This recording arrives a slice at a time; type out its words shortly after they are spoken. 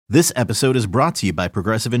This episode is brought to you by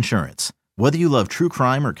Progressive Insurance. Whether you love true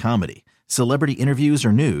crime or comedy, celebrity interviews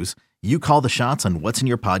or news, you call the shots on what's in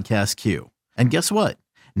your podcast queue. And guess what?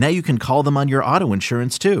 Now you can call them on your auto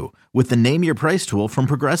insurance too with the Name Your Price tool from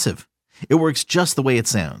Progressive. It works just the way it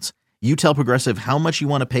sounds. You tell Progressive how much you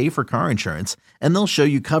want to pay for car insurance, and they'll show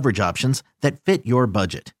you coverage options that fit your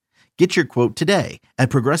budget. Get your quote today at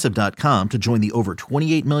Progressive.com to join the over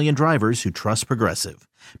 28 million drivers who trust Progressive.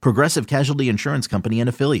 Progressive Casualty Insurance Company and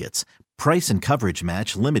Affiliates. Price and coverage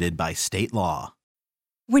match limited by state law.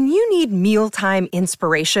 When you need mealtime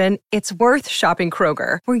inspiration, it's worth shopping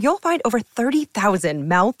Kroger, where you'll find over 30,000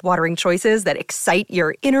 mouth-watering choices that excite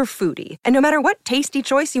your inner foodie. And no matter what tasty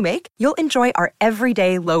choice you make, you'll enjoy our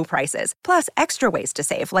everyday low prices, plus extra ways to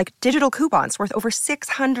save, like digital coupons worth over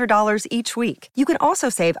 $600 each week. You can also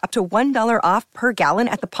save up to $1 off per gallon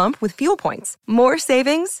at the pump with fuel points. More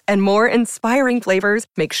savings and more inspiring flavors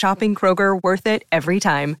make shopping Kroger worth it every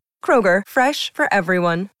time. Kroger, fresh for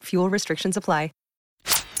everyone. Fuel restrictions apply.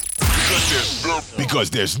 Because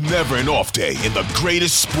there's never an off day in the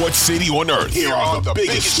greatest sports city on earth. Here are the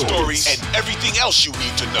biggest stories and everything else you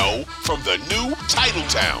need to know from the new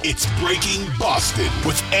Titletown. It's Breaking Boston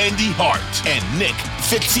with Andy Hart and Nick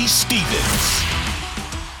Fitzy Stevens.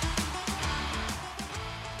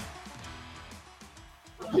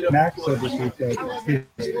 Max said this week that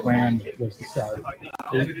his plan was to start.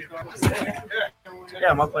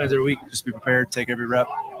 Yeah, my plans every week, just be prepared, take every rep,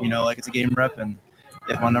 like it's a game rep, and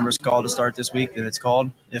if my number's called to start this week, then it's called.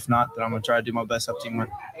 If not, then I'm going to try to do my best up team win.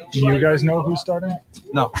 Do you guys know who's starting?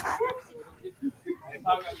 No.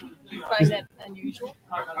 Why is that unusual?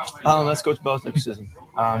 That's Coach Bell's decision.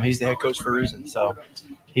 He's the head coach for a reason, so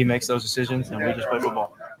he makes those decisions, and we just play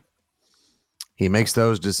football. He makes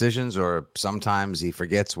those decisions, or sometimes he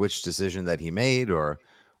forgets which decision that he made, or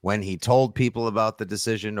when he told people about the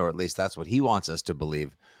decision, or at least that's what he wants us to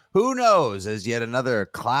believe. Who knows, as yet another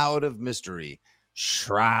cloud of mystery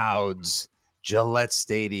shrouds Gillette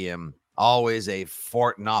Stadium, always a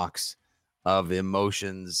Fort Knox of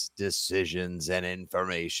emotions, decisions, and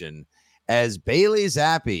information. As Bailey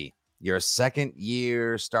Zappi, your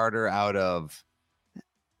second-year starter out of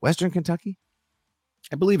Western Kentucky?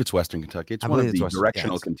 I believe it's Western Kentucky. It's one of the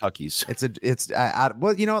directional Kentuckys.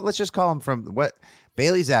 Well, you know what? Let's just call him from what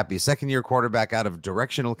Bailey Zappi, second-year quarterback out of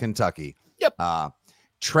directional Kentucky. Yep.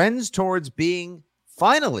 Trends towards being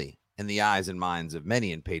finally in the eyes and minds of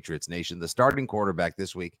many in Patriots Nation, the starting quarterback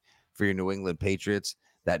this week for your New England Patriots.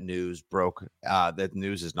 That news broke. That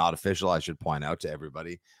news is not official, I should point out to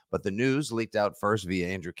everybody. But the news leaked out first via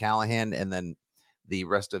Andrew Callahan and then the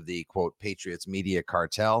rest of the, quote, Patriots media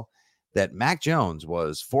cartel, that Mac Jones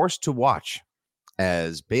was forced to watch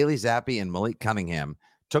as Bailey Zappi and Malik Cunningham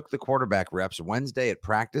took the quarterback reps Wednesday at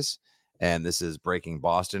practice. And this is Breaking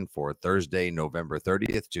Boston for Thursday, November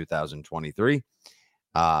 30th, 2023.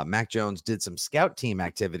 Mac Jones did some scout team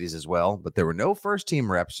activities as well, but there were no first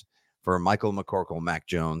team reps for Michael McCorkle, Mac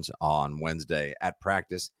Jones, on Wednesday at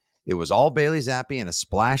practice. It was all Bailey Zappi and a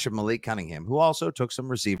splash of Malik Cunningham, who also took some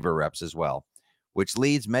receiver reps as well, which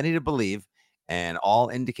leads many to believe, and all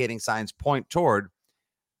indicating signs point toward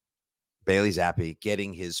Bailey Zappi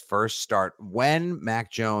getting his first start when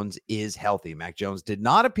Mac Jones is healthy. Mac Jones did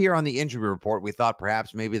not appear on the injury report. We thought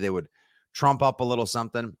perhaps maybe they would trump up a little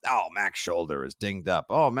something. Oh, Mac's shoulder is dinged up.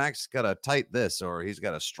 Oh, Mac's got a tight this, or he's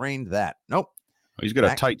got a strained that. Nope. He's got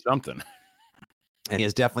a tight something. And he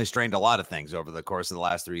has definitely strained a lot of things over the course of the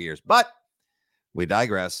last 3 years. But we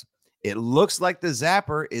digress. It looks like the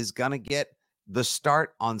Zapper is going to get the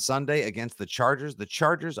start on Sunday against the Chargers. The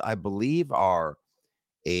Chargers, I believe, are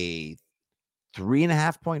a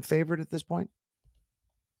 3.5-point favorite at this point.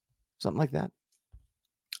 Something like that.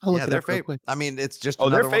 Yeah, they're favorite. I mean, it's just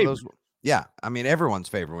another one of those. Yeah, I mean, everyone's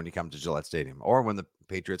favorite when you come to Gillette Stadium or when the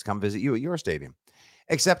Patriots come visit you at your stadium,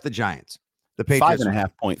 except the Giants. The Patriots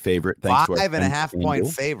 5.5-point favorite. 5.5-point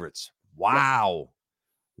favorites. Wow.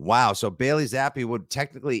 Wow. So Bailey Zappi would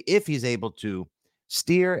technically, if he's able to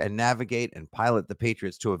steer and navigate and pilot the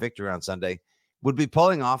Patriots to a victory on Sunday, would be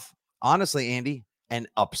pulling off, honestly, Andy, an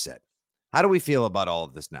upset. How do we feel about all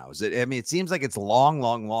of this now? It seems like it's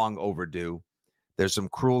long overdue. There's some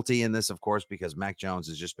cruelty in this, of course, because Mac Jones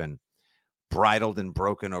has just been bridled and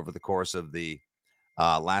broken over the course of the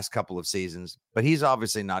last couple of seasons, but he's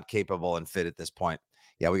obviously not capable and fit at this point.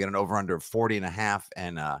 Yeah, we got an over-under of 40.5,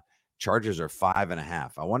 and Chargers are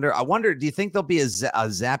 5.5. I wonder, do you think there'll be a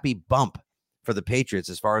Zappy bump for the Patriots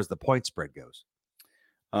as far as the point spread goes?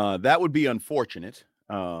 That would be unfortunate.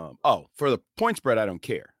 For the point spread, I don't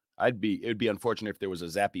care. It'd be unfortunate if there was a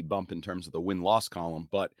Zappy bump in terms of the win-loss column,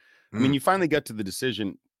 but I mean, you finally get to the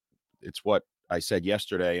decision. It's what, I said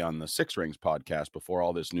yesterday on the Six Rings podcast before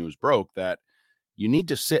all this news broke that you need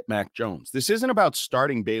to sit Mac Jones. This isn't about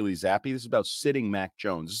starting Bailey Zappi. This is about sitting Mac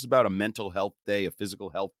Jones. This is about a mental health day, a physical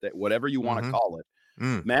health day, whatever you want to call it.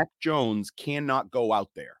 Mac Jones cannot go out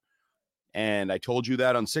there. And I told you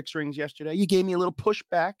that on Six Rings yesterday. You gave me a little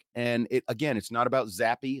pushback. And it's not about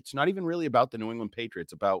Zappi. It's not even really about the New England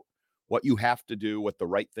Patriots. It's about what you have to do, what the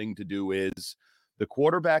right thing to do is. The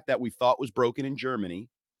quarterback that we thought was broken in Germany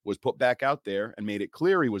was put back out there and made it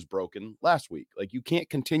clear he was broken last week. Like, you can't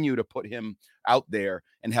continue to put him out there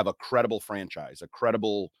and have a credible franchise, a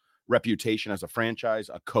credible reputation as a franchise,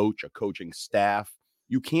 a coach, a coaching staff.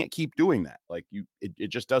 You can't keep doing that. Like, it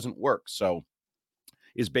just doesn't work. So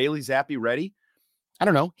is Bailey Zappi ready? I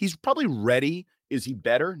don't know. He's probably ready. Is he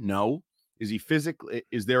better? No. Is he physically?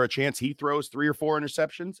 Is there a chance he throws 3 or 4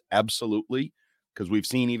 interceptions? Absolutely. Because we've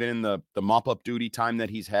seen even in the mop-up duty time that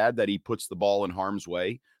he's had that he puts the ball in harm's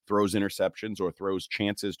way, throws interceptions or throws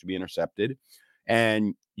chances to be intercepted.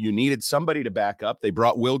 And you needed somebody to back up. They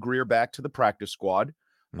brought Will Grier back to the practice squad.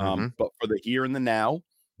 But for the here and the now,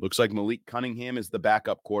 looks like Malik Cunningham is the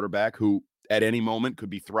backup quarterback who at any moment could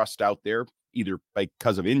be thrust out there, either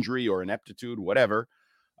because of injury or ineptitude, whatever.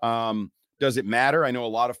 Does it matter? I know a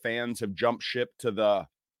lot of fans have jumped ship to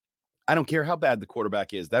I don't care how bad the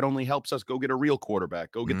quarterback is. That only helps us go get a real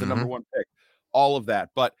quarterback, go get the number 1 pick, all of that.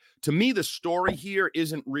 But to me, the story here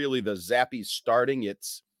isn't really the Zappi starting.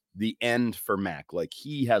 It's the end for Mac. Like,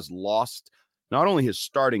 he has lost not only his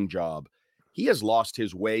starting job, he has lost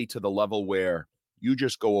his way to the level where you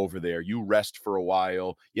just go over there, you rest for a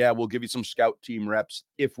while. Yeah, we'll give you some scout team reps.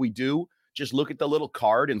 If we do, just look at the little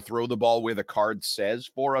card and throw the ball where the card says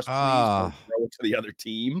for us, please. Don't throw it to the other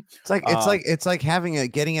team. It's like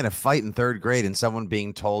getting in a fight in 3rd grade and someone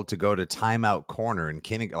being told to go to timeout corner in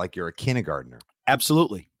like you're a kindergartner.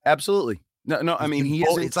 Absolutely. No. I mean,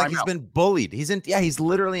 it's like he's been bullied. He's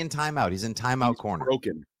literally in timeout. He's in timeout corner.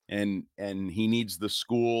 Broken. And he needs the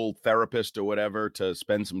school therapist or whatever to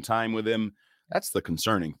spend some time with him. That's the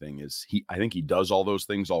concerning thing is I think he does all those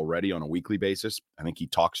things already on a weekly basis. I think he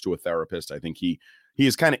talks to a therapist. I think he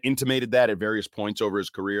has kind of intimated that at various points over his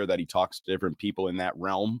career that he talks to different people in that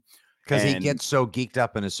realm. Because he gets so geeked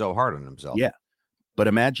up and is so hard on himself. Yeah. But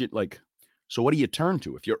imagine, so what do you turn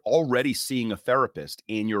to? If you're already seeing a therapist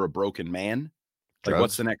and you're a broken man,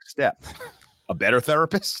 what's the next step? A better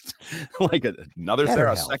therapist? Another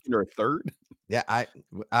therapist, a second or a third? Yeah,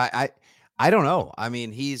 I don't know. I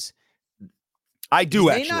mean, I do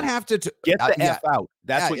actually not have to get the F out.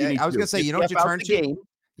 That's what you need to do. I was going to say, you know what you turn to? Game,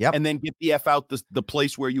 and then get the F out the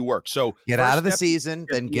place where you work. So get out of the season,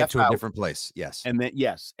 then get to a different place. Yes. And then,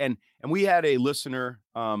 yes. And we had a listener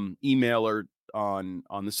emailer on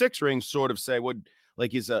the Six Rings sort of say,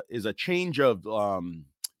 is a change of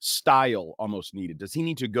style almost needed? Does he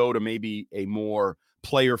need to go to maybe a more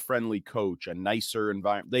player-friendly coach, a nicer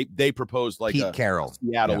environment? They proposed Pete Carroll.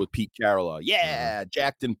 Seattle with Pete Carroll.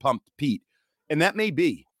 Jacked and pumped Pete. And that may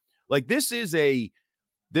be this is a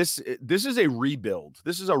rebuild.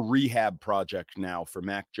 This is a rehab project now for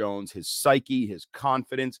Mac Jones, his psyche, his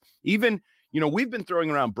confidence. Even, we've been throwing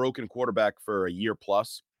around broken quarterback for a year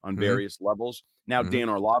plus on various levels. Now, Dan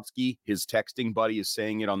Orlovsky, his texting buddy, is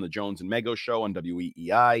saying it on the Jones and Mego show on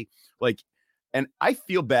WEEI. And I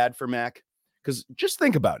feel bad for Mac because just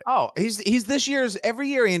think about it. Oh, he's this year's every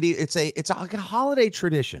year, Andy. It's like a holiday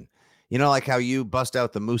tradition. Like how you bust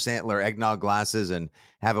out the moose antler eggnog glasses and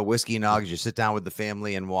have a whiskey nog as you sit down with the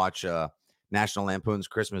family and watch National Lampoon's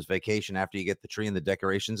Christmas Vacation after you get the tree and the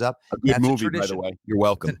decorations up. A good movie, by the way. You're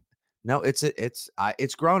welcome. No,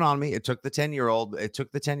 it's grown on me. It took the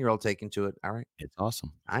 10-year-old. Taking to it. All right, it's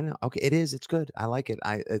awesome. I know. Okay, it is. It's good. I like it.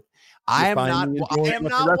 I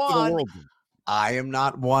am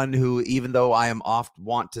not one who, even though I am oft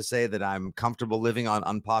want to say that I'm comfortable living on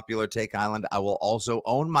unpopular take island, I will also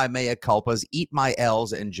own my mea culpas, eat my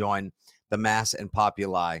L's, and join the mass and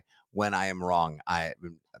populi when I am wrong.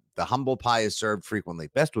 The humble pie is served frequently,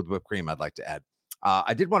 best with whipped cream, I'd like to add.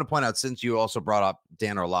 I did want to point out, since you also brought up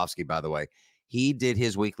Dan Orlovsky, by the way, he did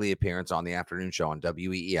his weekly appearance on the afternoon show on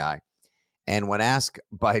WEEI. And when asked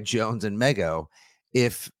by Jones and Mego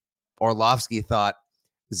if Orlovsky thought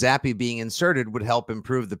Zappi being inserted would help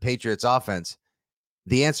improve the Patriots offense,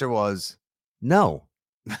 the answer was no.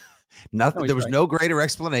 Nothing. There was no greater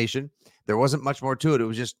explanation. There wasn't much more to it. It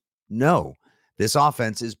was just no. This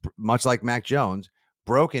offense is much like Mac Jones,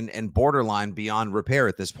 broken and borderline beyond repair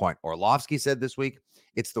at this point. Orlovsky said this week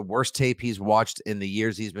it's the worst tape he's watched in the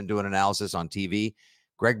years he's been doing analysis on TV.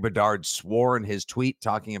 Greg Bedard swore in his tweet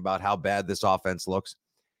talking about how bad this offense looks.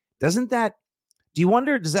 Do you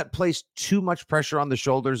wonder, does that place too much pressure on the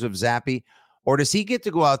shoulders of Zappi? Or does he get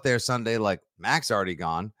to go out there Sunday like Mac's already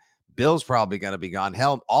gone? Bill's probably going to be gone.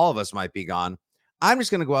 Hell, all of us might be gone. I'm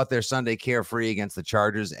just going to go out there Sunday carefree against the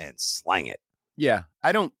Chargers and slang it. Yeah,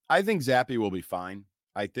 I think Zappy will be fine.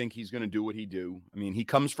 I think he's going to do what he do. I mean, he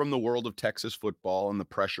comes from the world of Texas football and the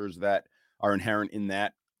pressures that are inherent in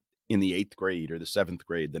that in the 8th grade or the 7th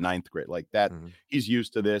grade, the 9th grade, like that. Mm-hmm. He's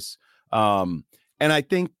used to this. And I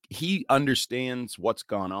think he understands what's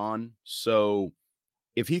gone on. So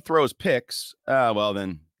if he throws picks, well,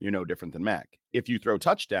 then you're no different than Mac. If you throw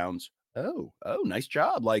touchdowns, oh, nice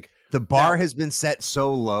job. Like the bar has been set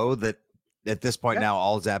so low that at this point now,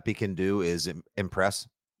 all Zappy can do is impress.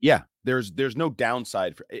 Yeah, there's no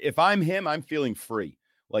downside. If I'm him, I'm feeling free.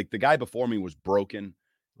 Like the guy before me was broken.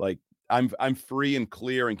 Like I'm free and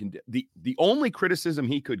clear and can. The only criticism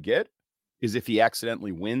he could get is if he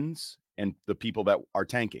accidentally wins and the people that are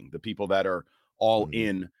tanking, the people that are all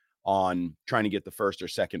in on trying to get the first or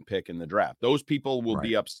second pick in the draft. Those people will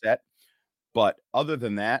be upset. But other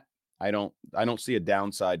than that, I don't see a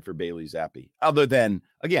downside for Bailey Zappe. Other than,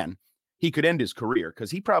 again, he could end his career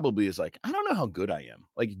because he probably is like, I don't know how good I am.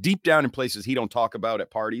 Like deep down in places he don't talk about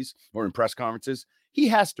at parties or in press conferences, he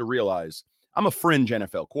has to realize I'm a fringe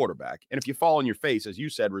NFL quarterback. And if you fall on your face, as you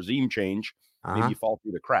said, regime change, maybe you fall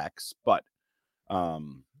through the cracks. But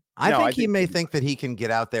I think he may think that he can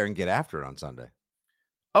get out there and get after it on Sunday.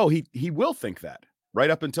 Oh, he will think that right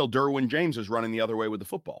up until Derwin James is running the other way with the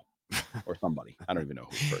football or somebody. I don't even know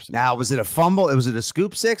who person. Now, was it a fumble? Was it a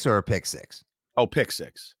scoop six or a pick six? Oh, pick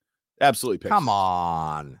six. Absolutely pick Come six.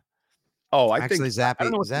 on. Oh, I actually, think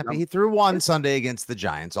Zappe, he threw one Sunday against the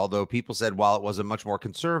Giants, although people said while it was a much more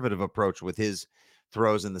conservative approach with his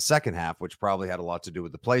throws in the second half, which probably had a lot to do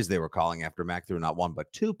with the plays they were calling after Mac threw not one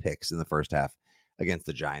but two picks in the first half against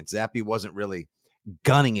the Giants. Zappe wasn't really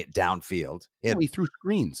gunning it downfield. He threw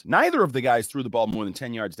screens. Neither of the guys threw the ball more than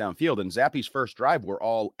 10 yards downfield, and Zappe's first drive were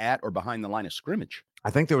all at or behind the line of scrimmage.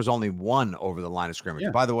 I think there was only one over the line of scrimmage.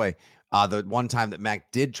 Yeah. By the way, the one time that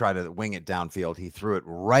Mac did try to wing it downfield, he threw it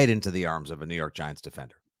right into the arms of a New York Giants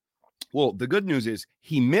defender. Well, the good news is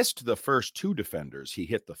he missed the first two defenders. He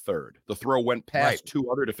hit the third. The throw went past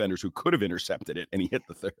two other defenders who could have intercepted it, and he hit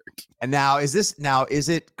the third. And is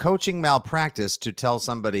it coaching malpractice to tell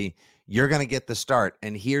somebody you're going to get the start,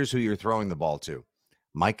 and here's who you're throwing the ball to?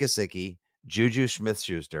 Mike Gesicki, Juju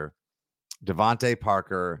Smith-Schuster, Devontae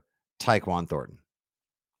Parker, Tyquan Thornton.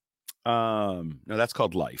 No, that's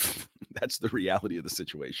called life. That's the reality of the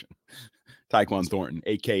situation. Tyquan Thornton,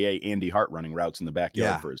 a.k.a. Andy Hart, running routes in the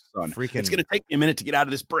backyard for his son. It's going to take me a minute to get out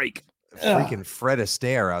of this break. Freaking Fred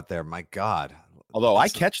Astaire out there. My God. Although I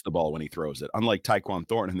catch the ball when he throws it, unlike Tyquan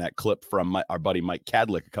Thornton in that clip from our buddy Mike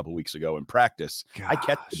Cadlick a couple weeks ago in practice. I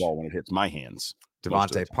catch the ball when it hits my hands.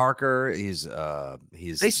 Devontae Parker, he's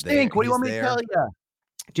they stink. What do you want me to tell you?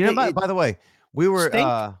 Do you know, by the way, we were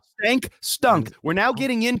stunk. We're now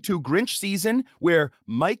getting into Grinch season where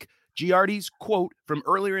Mike Giardi's quote from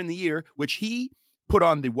earlier in the year, which he put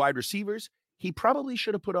on the wide receivers, he probably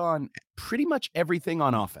should have put on pretty much everything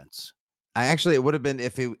on offense. It would have been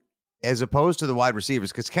if he, as opposed to the wide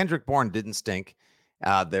receivers, because Kendrick Bourne didn't stink.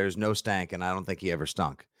 There's no stank, and I don't think he ever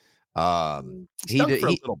stunk. He stunk for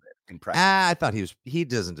a little bit in practice. I thought he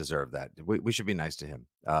doesn't deserve that. We should be nice to him.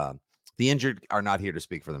 The injured are not here to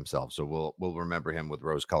speak for themselves, so we'll remember him with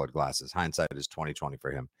rose-colored glasses. Hindsight is 20/20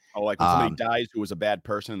 for him. Oh, like when somebody dies who was a bad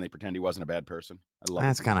person and they pretend he wasn't a bad person. I love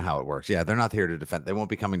that's kind of how it works. Yeah, they're not here to defend. They won't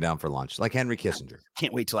be coming down for lunch, like Henry Kissinger.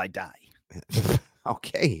 Can't wait till I die.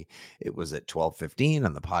 Okay, it was at 12:15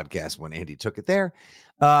 on the podcast when Andy took it there.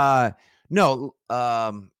 No,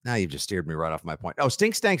 now you just steered me right off my point. Oh,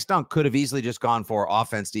 stink, stank, stunk could have easily just gone for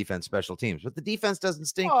offense, defense, special teams, but the defense doesn't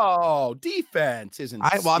stink. Oh, defense isn't.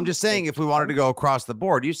 I'm just saying, if we wanted to go across the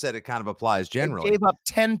board, you said it kind of applies generally. They gave up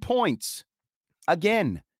 10 points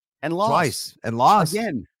again and lost twice and lost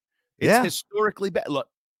again. It's historically bad. Look,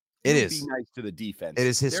 it is. Be nice to the defense. It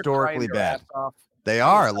is historically bad. They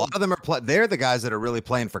are. A lot of them are. They're the guys that are really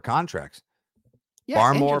playing for contracts. Yeah,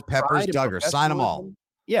 Barmore, Peppers, Duggar, sign them all.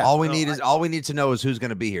 Yeah. All we need to know is who's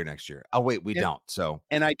going to be here next year. Oh, wait, we don't. So,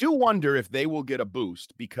 and I do wonder if they will get a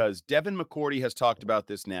boost because Devin McCourty has talked about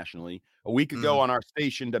this nationally. A week ago on our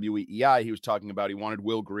station, WEEI, he was talking about he wanted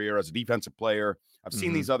Will Greer as a defensive player. I've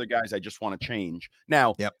seen these other guys. I just want to change.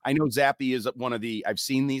 Now, I know Zappe is one of the, I've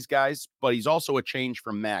seen these guys, but he's also a change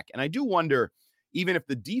from Mac. And I do wonder, even if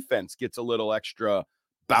the defense gets a little extra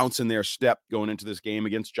bounce in their step going into this game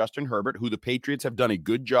against Justin Herbert, who the Patriots have done a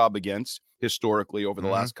good job against historically over the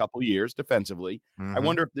last couple of years defensively. I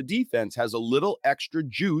wonder if the defense has a little extra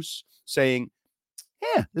juice saying,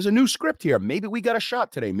 yeah, there's a new script here. Maybe we got a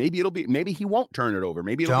shot today. Maybe he won't turn it over.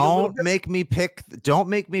 Maybe it'll be a little Don't make me pick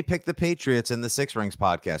the Patriots in the Six Rings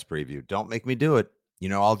podcast preview. Don't make me do it.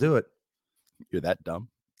 I'll do it. You're that dumb.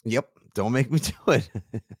 Yep. Don't make me do it.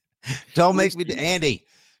 Don't make me Andy.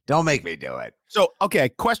 Don't make me do it. So, okay,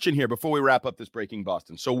 question here before we wrap up this Breaking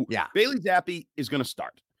Boston. So, yeah, Bailey Zappi is going to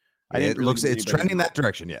start. It's trending that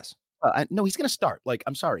direction. Yes. No, he's going to start. Like,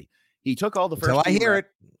 I'm sorry. He took all the first. Until I hear it.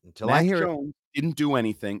 Mac Jones didn't do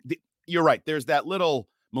anything. You're right. There's that little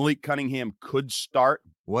Malik Cunningham could start,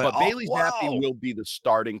 but Bailey Zappi will be the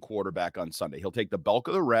starting quarterback on Sunday. He'll take the bulk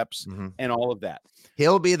of the reps and all of that.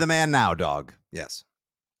 He'll be the man now, dog. Yes.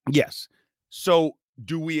 Yes. So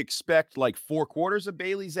do we expect like 4 quarters of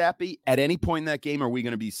Bailey Zappi at any point in that game? Are we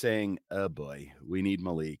going to be saying, oh boy, we need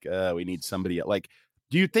Malik. We need somebody like,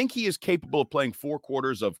 do you think he is capable of playing 4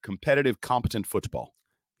 quarters of competitive, competent football?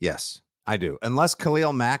 Yes, I do. Unless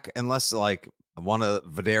Khalil Mack, unless like one of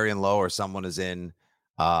Vidarian Lowe or someone is in,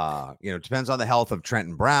 it depends on the health of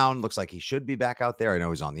Trenton Brown. Looks like he should be back out there. I know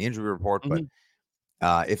he's on the injury report, but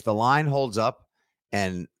if the line holds up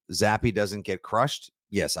and Zappi doesn't get crushed,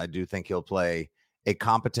 yes, I do think he'll play a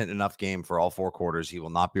competent enough game for all 4 quarters. He will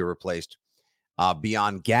not be replaced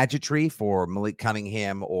beyond gadgetry for Malik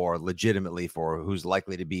Cunningham or legitimately for who's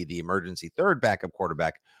likely to be the emergency third backup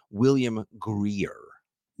quarterback, William Greer.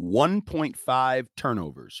 1.5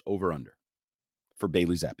 turnovers over under for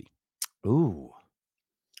Bailey Zappi. Ooh.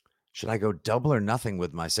 Should I go double or nothing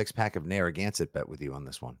with my 6-pack of Narragansett bet with you on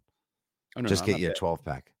this one? Oh, no, just get you a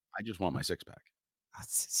 12-pack. I just want my 6-pack.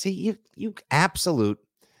 See, you absolute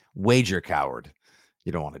wager coward.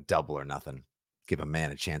 You don't want to double or nothing. Give a man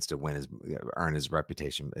a chance to earn his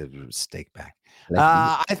reputation, his stake back.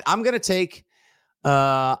 I'm gonna take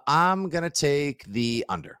the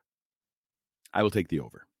under. I will take the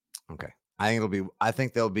over. Okay. I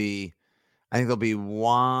think there'll be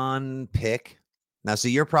 1 pick. Now, so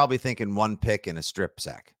you're probably thinking 1 pick and a strip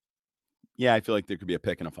sack. Yeah, I feel like there could be a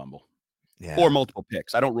pick and a fumble. Yeah. Or multiple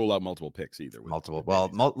picks. I don't rule out multiple picks either.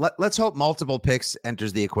 Let's hope multiple picks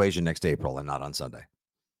enters the equation next April and not on Sunday.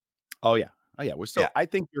 Oh yeah. We're still. Yeah. I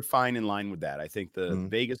think you're fine in line with that. I think the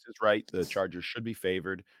Vegas is right. The Chargers should be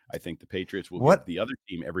favored. I think the Patriots will give the other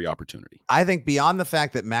team every opportunity. I think beyond the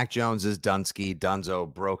fact that Mac Jones is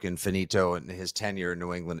Dunzo, broken, finito, and his tenure in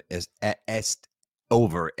New England is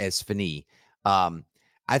over as fini.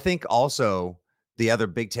 I think also the other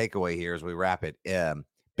big takeaway here as we wrap it,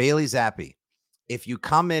 Bailey Zappi, if you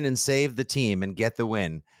come in and save the team and get the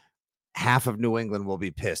win, half of New England will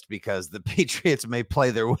be pissed because the Patriots may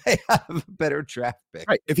play their way out of a better draft pick.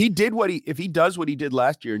 Right. If he does what he did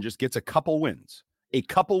last year and just gets a couple wins over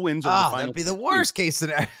the final, that'd be the worst case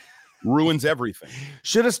scenario. Ruins everything.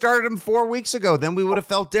 Should have started him 4 weeks ago. Then we would have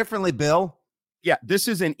felt differently, Bill. Yeah, this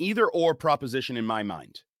is an either or proposition in my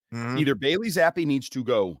mind. Either Bailey Zappi needs to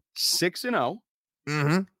go 6-0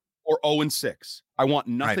 or 0-6. I want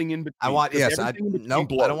nothing in between. I don't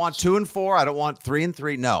want 2-4. I don't want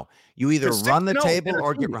 3-3. No, you either run the table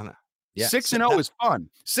or get run it. Yeah, 6-0 is fun.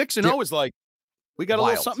 6-0 is like we got a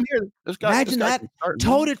little something here. Imagine that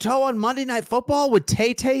toe to toe on Monday Night Football with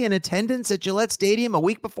Tay in attendance at Gillette Stadium a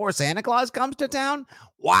week before Santa Claus comes to town.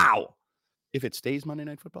 Wow! If it stays Monday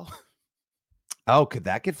Night Football, could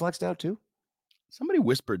that get flexed out too? Somebody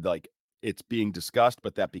whispered like it's being discussed,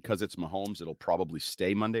 but that because it's Mahomes, it'll probably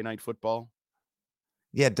stay Monday Night Football.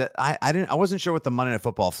 Yeah, I wasn't sure what the Monday Night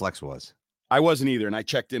Football flex was. I wasn't either, and I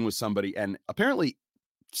checked in with somebody, and apparently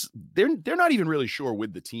they're not even really sure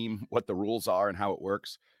with the team what the rules are and how it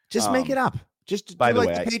works. Just make it up. Just by the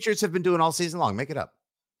way, the Patriots have been doing all season long. Make it up.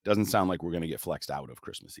 Doesn't sound like we're going to get flexed out of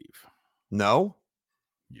Christmas Eve. No,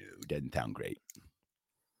 didn't sound great.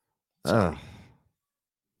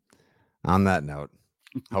 On that note,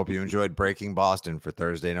 hope you enjoyed Breaking Boston for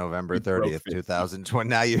Thursday, November 30th, 2020.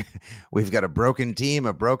 Now we've got a broken team,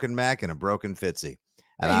 a broken Mac, and a broken Fitzy.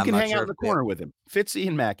 And you can hang out in the corner with him. Fitzy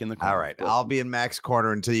and Mac in the corner. All right. I'll be in Mac's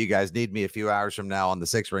corner until you guys need me a few hours from now on the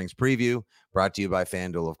Six Rings preview, brought to you by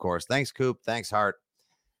FanDuel, of course. Thanks, Coop. Thanks, Hart.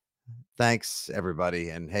 Thanks,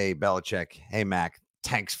 everybody. And hey, Belichick. Hey, Mac.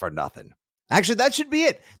 Thanks for nothing. Actually, that should be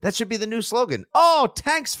it. That should be the new slogan. Oh,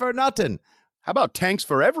 thanks for nothing. How about tanks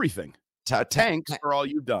for everything? Thanks for all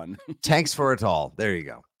you've done. Thanks for it all. There you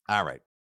go. All right.